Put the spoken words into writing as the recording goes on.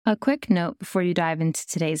A quick note before you dive into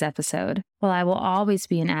today's episode. While I will always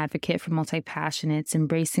be an advocate for multi-passionates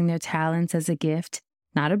embracing their talents as a gift,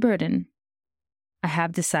 not a burden, I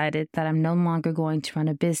have decided that I'm no longer going to run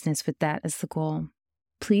a business with that as the goal.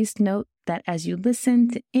 Please note that as you listen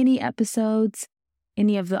to any episodes,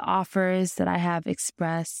 any of the offers that I have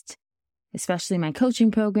expressed, especially my coaching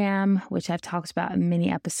program, which I've talked about in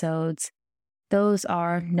many episodes, those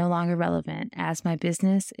are no longer relevant as my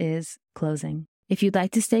business is closing. If you'd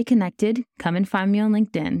like to stay connected, come and find me on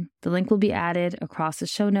LinkedIn. The link will be added across the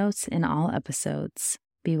show notes in all episodes.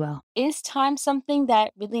 Be well. Is time something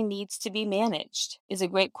that really needs to be managed? Is a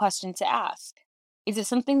great question to ask. Is it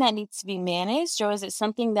something that needs to be managed, or is it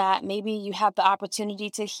something that maybe you have the opportunity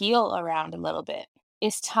to heal around a little bit?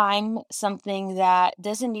 Is time something that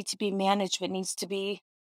doesn't need to be managed but needs to be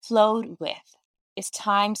flowed with? Is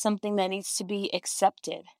time something that needs to be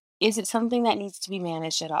accepted? Is it something that needs to be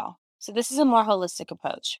managed at all? So this is a more holistic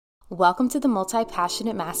approach. Welcome to the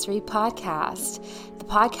Multi-Passionate Mastery Podcast, the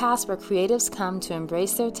podcast where creatives come to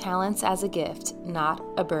embrace their talents as a gift, not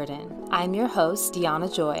a burden. I'm your host,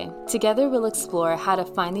 Deanna Joy. Together we'll explore how to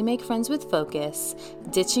finally make friends with focus,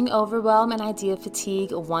 ditching overwhelm and idea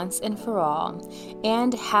fatigue once and for all,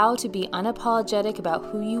 and how to be unapologetic about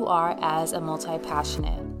who you are as a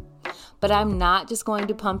multi-passionate. But I'm not just going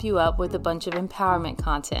to pump you up with a bunch of empowerment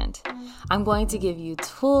content. I'm going to give you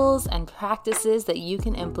tools and practices that you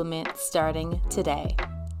can implement starting today.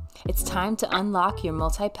 It's time to unlock your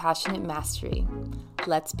multi-passionate mastery.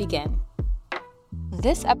 Let's begin.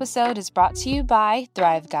 This episode is brought to you by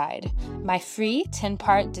Thrive Guide, my free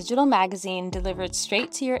 10-part digital magazine delivered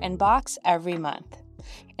straight to your inbox every month.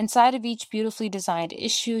 Inside of each beautifully designed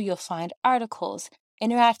issue, you'll find articles,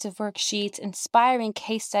 interactive worksheets, inspiring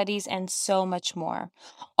case studies, and so much more,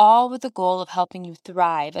 all with the goal of helping you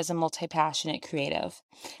thrive as a multi-passionate creative.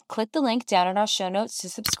 Click the link down in our show notes to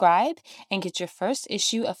subscribe and get your first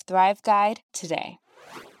issue of Thrive Guide today.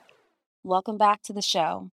 Welcome back to the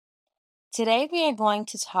show. Today we are going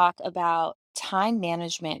to talk about time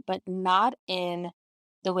management, but not in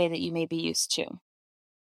the way that you may be used to.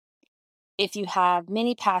 If you have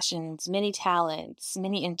many passions, many talents,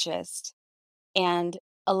 many interests, and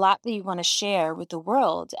a lot that you want to share with the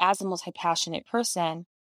world as a multi-passionate person,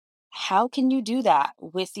 how can you do that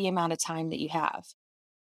with the amount of time that you have?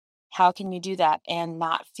 How can you do that and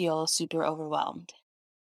not feel super overwhelmed?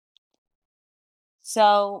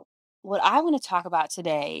 So, what I want to talk about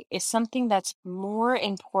today is something that's more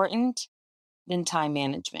important than time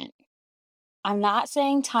management. I'm not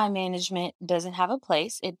saying time management doesn't have a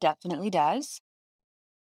place, it definitely does.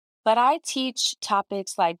 But I teach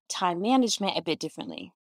topics like time management a bit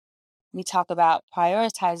differently. We talk about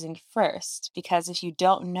prioritizing first, because if you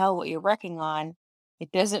don't know what you're working on,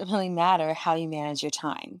 it doesn't really matter how you manage your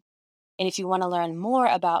time. And if you want to learn more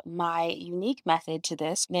about my unique method to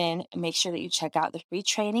this, then make sure that you check out the free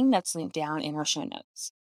training that's linked down in our show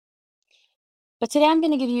notes. But today I'm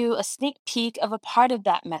going to give you a sneak peek of a part of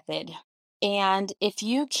that method. And if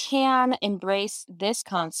you can embrace this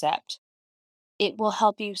concept, it will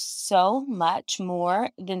help you so much more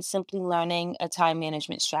than simply learning a time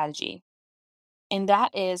management strategy. And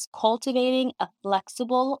that is cultivating a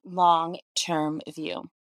flexible long-term view.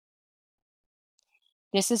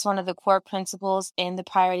 This is one of the core principles in the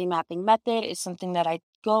priority mapping method. It's something that I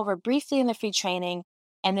go over briefly in the free training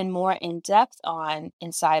and then more in depth on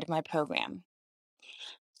inside of my program.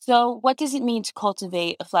 So what does it mean to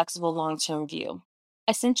cultivate a flexible long-term view?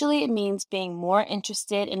 Essentially, it means being more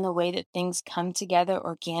interested in the way that things come together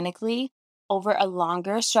organically over a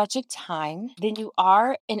longer stretch of time than you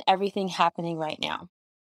are in everything happening right now.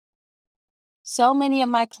 So many of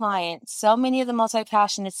my clients, so many of the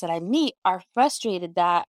multi-passionates that I meet are frustrated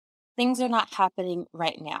that things are not happening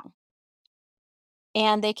right now.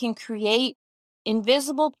 And they can create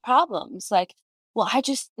invisible problems like, well,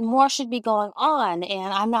 more should be going on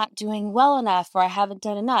and I'm not doing well enough or I haven't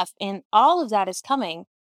done enough. And all of that is coming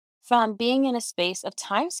from being in a space of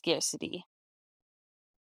time scarcity.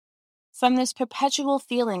 From this perpetual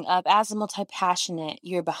feeling of, as a multi-passionate,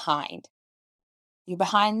 you're behind. You're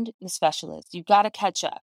behind the specialist. You've got to catch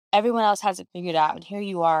up. Everyone else has it figured out. And here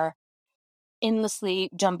you are endlessly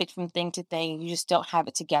jumping from thing to thing. You just don't have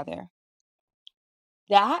it together.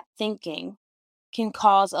 That thinking can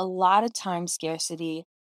cause a lot of time scarcity,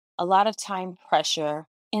 a lot of time pressure.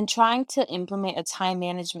 And trying to implement a time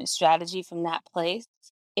management strategy from that place,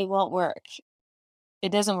 it won't work.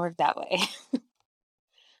 It doesn't work that way.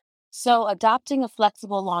 So adopting a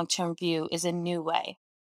flexible long-term view is a new way,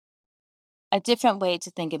 a different way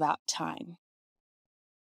to think about time.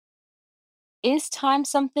 Is time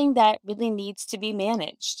something that really needs to be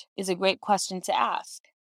managed? Is a great question to ask.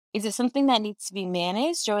 Is it something that needs to be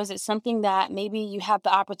managed, or is it something that maybe you have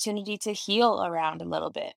the opportunity to heal around a little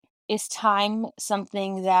bit? Is time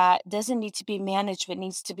something that doesn't need to be managed but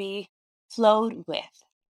needs to be flowed with?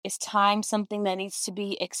 Is time something that needs to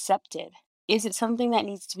be accepted? Is it something that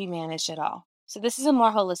needs to be managed at all? So, this is a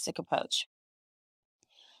more holistic approach.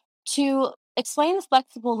 To explain the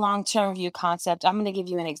flexible long term view concept, I'm going to give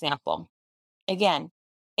you an example. Again,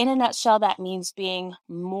 in a nutshell, that means being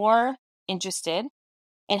more interested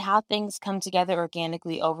in how things come together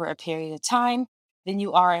organically over a period of time than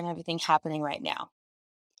you are in everything happening right now.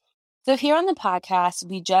 So, here on the podcast,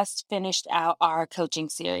 we just finished out our coaching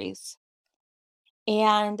series.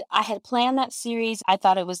 And I had planned that series. I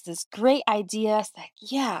thought it was this great idea. It's like,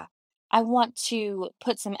 yeah, I want to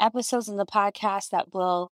put some episodes in the podcast that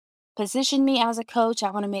will position me as a coach.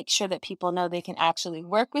 I want to make sure that people know they can actually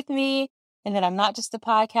work with me and that I'm not just a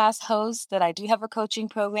podcast host, that I do have a coaching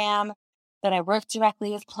program, that I work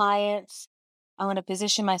directly with clients. I want to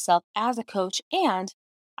position myself as a coach, and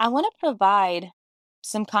I want to provide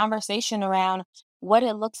some conversation around what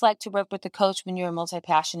it looks like to work with a coach when you're a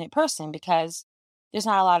multi-passionate person, because there's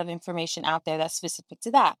not a lot of information out there that's specific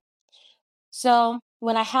to that. So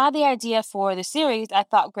when I had the idea for the series, I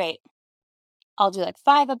thought, great, I'll do like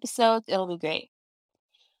 5 episodes. It'll be great.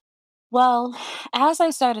 Well, as I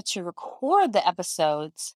started to record the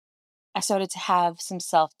episodes, I started to have some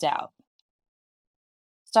self-doubt.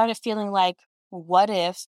 Started feeling like, what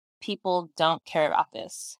if people don't care about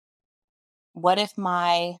this? What if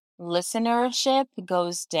my listenership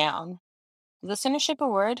goes down? Listenership a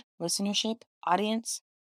word? Listenership? Audience?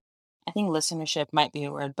 I think listenership might be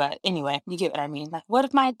a word, but anyway, you get what I mean. Like, what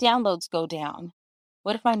if my downloads go down?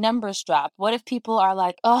 What if my numbers drop? What if people are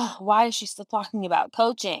like, oh, why is she still talking about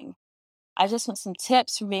coaching? I just want some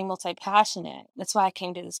tips for being multi-passionate. That's why I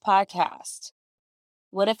came to this podcast.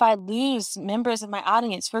 What if I lose members of my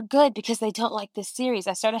audience for good because they don't like this series?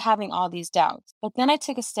 I started having all these doubts. But then I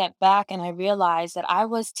took a step back and I realized that I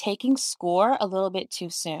was taking score a little bit too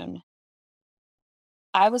soon.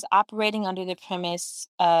 I was operating under the premise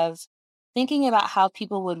of thinking about how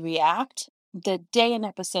people would react the day an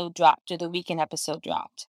episode dropped or the week an episode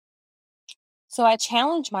dropped. So I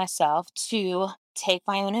challenged myself to take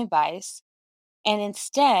my own advice and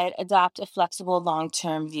instead adopt a flexible long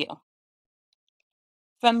term view.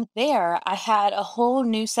 From there, I had a whole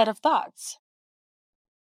new set of thoughts.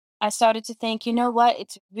 I started to think, you know what?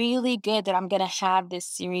 It's really good that I'm going to have this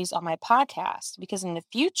series on my podcast, because in the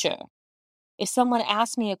future, if someone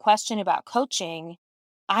asks me a question about coaching,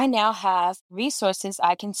 I now have resources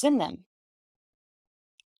I can send them.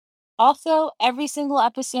 Also, every single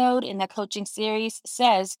episode in the coaching series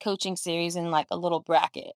says coaching series in like a little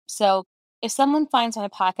bracket. So if someone finds my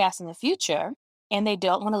podcast in the future and they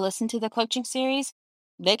don't want to listen to the coaching series,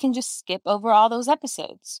 they can just skip over all those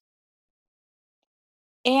episodes.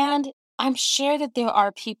 And I'm sure that there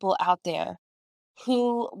are people out there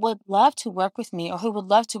who would love to work with me or who would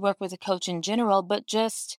love to work with a coach in general, but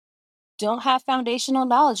just don't have foundational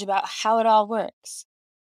knowledge about how it all works.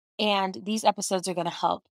 And these episodes are going to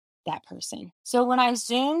help that person. So when I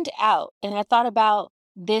zoomed out and I thought about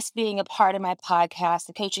this being a part of my podcast,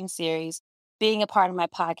 the coaching series, being a part of my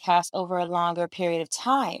podcast over a longer period of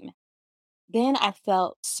time, then I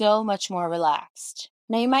felt so much more relaxed.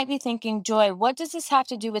 Now you might be thinking, Joy, what does this have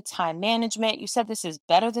to do with time management? You said this is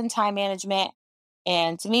better than time management.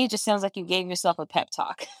 And to me, it just sounds like you gave yourself a pep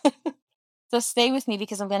talk. So stay with me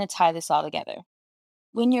because I'm going to tie this all together.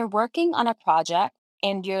 When you're working on a project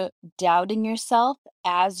and you're doubting yourself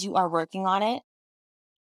as you are working on it,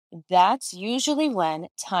 that's usually when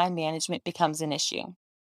time management becomes an issue,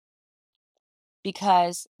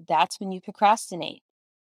 because that's when you procrastinate.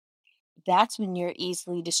 That's when you're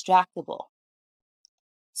easily distractible.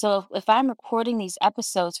 So if I'm recording these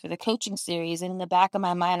episodes for the coaching series and in the back of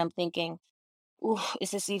my mind, I'm thinking, ooh,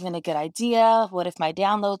 is this even a good idea? What if my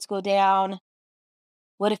downloads go down?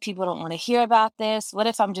 What if people don't want to hear about this? What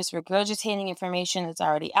if I'm just regurgitating information that's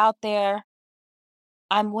already out there?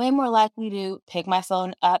 I'm way more likely to pick my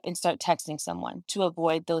phone up and start texting someone to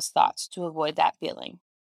avoid those thoughts, to avoid that feeling.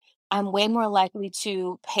 I'm way more likely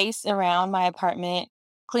to pace around my apartment,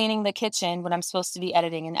 cleaning the kitchen when I'm supposed to be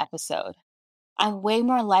editing an episode. I'm way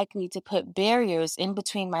more likely to put barriers in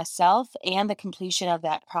between myself and the completion of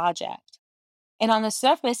that project. And on the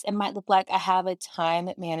surface, it might look like I have a time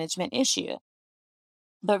management issue.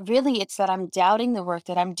 But really, it's that I'm doubting the work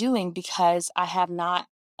that I'm doing because I have not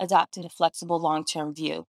adopted a flexible long term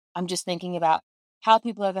view. I'm just thinking about how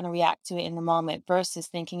people are going to react to it in the moment versus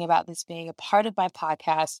thinking about this being a part of my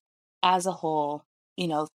podcast as a whole,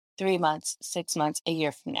 3 months, 6 months, a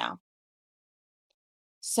year from now.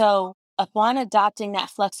 So Upon adopting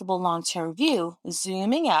that flexible long-term view,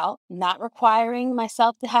 zooming out, not requiring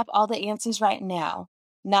myself to have all the answers right now,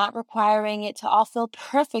 not requiring it to all feel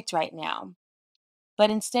perfect right now,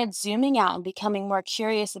 but instead zooming out and becoming more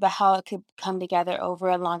curious about how it could come together over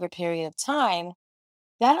a longer period of time,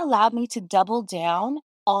 that allowed me to double down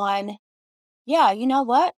on, yeah, you know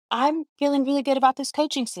what? I'm feeling really good about this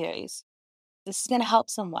coaching series. This is going to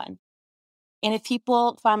help someone. And if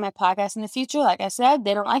people find my podcast in the future, like I said,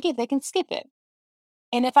 they don't like it, they can skip it.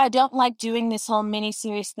 And if I don't like doing this whole mini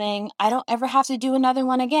series thing, I don't ever have to do another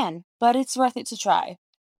one again, but it's worth it to try.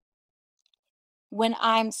 When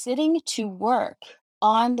I'm sitting to work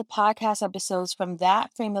on the podcast episodes from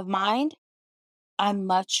that frame of mind, I'm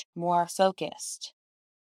much more focused.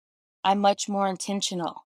 I'm much more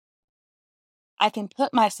intentional. I can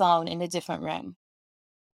put my phone in a different room.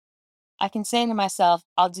 I can say to myself,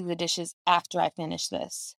 I'll do the dishes after I finish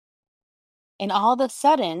this. And all of a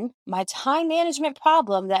sudden, my time management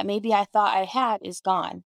problem that maybe I thought I had is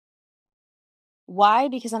gone. Why?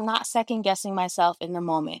 Because I'm not second guessing myself in the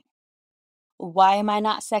moment. Why am I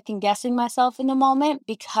not second guessing myself in the moment?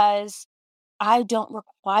 Because I don't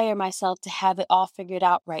require myself to have it all figured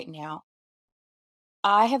out right now.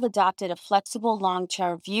 I have adopted a flexible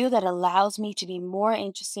long-term view that allows me to be more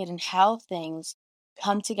interested in how things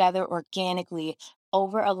come together organically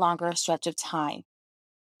over a longer stretch of time.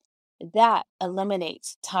 That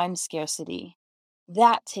eliminates time scarcity.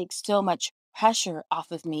 That takes so much pressure off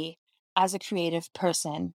of me as a creative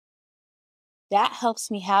person. That helps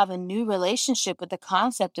me have a new relationship with the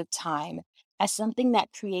concept of time as something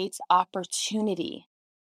that creates opportunity,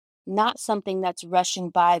 not something that's rushing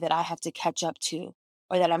by that I have to catch up to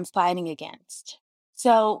or that I'm fighting against.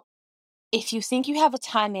 So, if you think you have a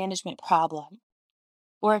time management problem,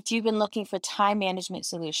 or if you've been looking for time management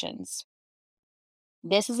solutions,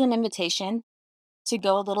 this is an invitation to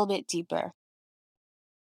go a little bit deeper.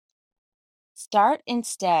 Start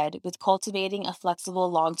instead with cultivating a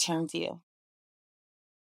flexible long-term view.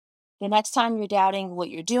 The next time you're doubting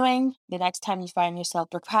what you're doing, the next time you find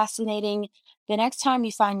yourself procrastinating, the next time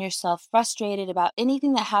you find yourself frustrated about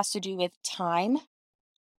anything that has to do with time,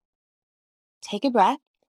 take a breath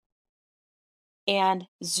and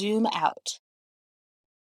zoom out.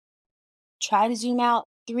 Try to zoom out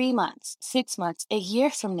 3 months, 6 months, a year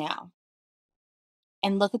from now,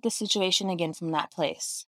 and look at the situation again from that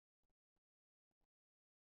place.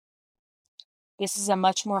 This is a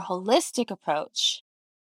much more holistic approach.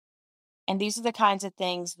 And these are the kinds of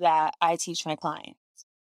things that I teach my clients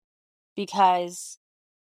because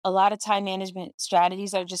a lot of time management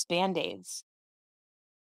strategies are just band-aids.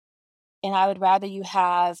 And I would rather you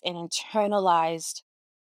have an internalized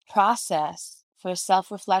process for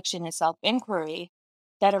self-reflection and self-inquiry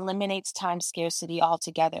that eliminates time scarcity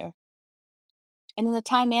altogether. And then the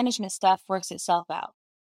time management stuff works itself out,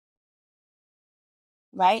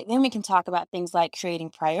 right? Then we can talk about things like creating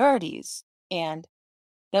priorities and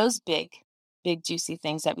those big, juicy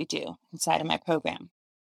things that we do inside of my program.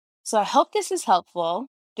 So I hope this is helpful.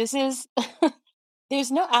 This is, there's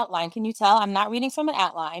no outline. Can you tell? I'm not reading from an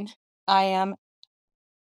outline. I am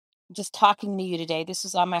just talking to you today. This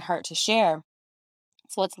is on my heart to share.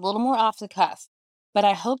 So it's a little more off the cuff, but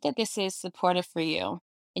I hope that this is supportive for you.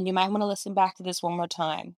 And you might want to listen back to this one more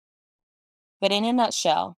time. But in a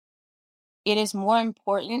nutshell, it is more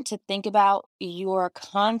important to think about your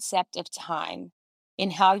concept of time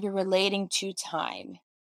and how you're relating to time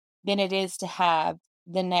than it is to have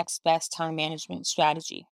the next best time management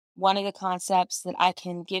strategy. One of the concepts that I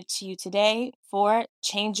can give to you today for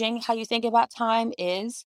changing how you think about time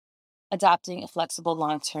is adopting a flexible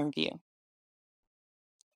long-term view.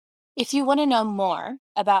 If you want to know more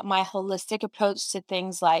about my holistic approach to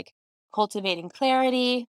things like cultivating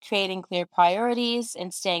clarity, creating clear priorities,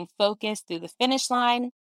 and staying focused through the finish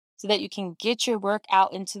line so that you can get your work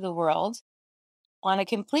out into the world on a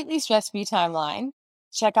completely stress-free timeline,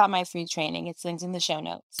 check out my free training. It's linked in the show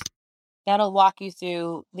notes. That'll walk you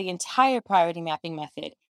through the entire priority mapping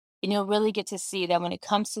method. And you'll really get to see that when it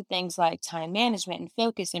comes to things like time management and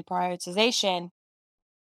focus and prioritization,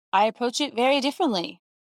 I approach it very differently,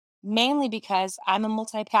 mainly because I'm a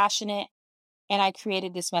multi-passionate and I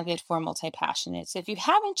created this method for multi-passionate. So if you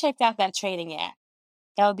haven't checked out that training yet,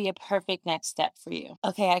 that would be a perfect next step for you.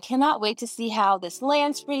 Okay, I cannot wait to see how this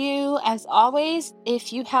lands for you. As always,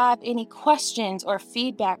 if you have any questions or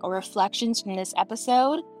feedback or reflections from this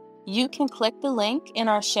episode, you can click the link in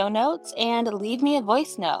our show notes and leave me a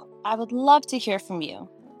voice note. I would love to hear from you.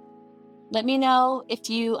 Let me know if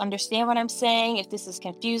you understand what I'm saying, if this is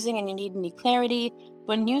confusing and you need any clarity.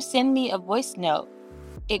 When you send me a voice note,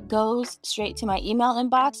 it goes straight to my email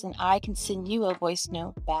inbox and I can send you a voice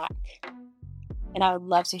note back. And I would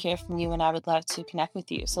love to hear from you and I would love to connect with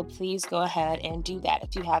you. So please go ahead and do that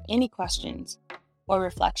if you have any questions or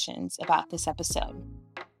reflections about this episode.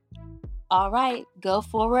 All right, go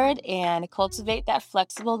forward and cultivate that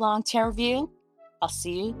flexible long-term view. I'll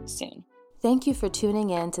see you soon. Thank you for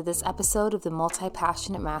tuning in to this episode of the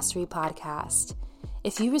Multi-Passionate Mastery Podcast.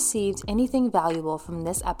 If you received anything valuable from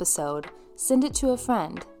this episode, send it to a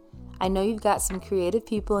friend. I know you've got some creative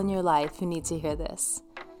people in your life who need to hear this.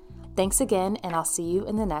 Thanks again, and I'll see you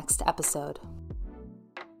in the next episode.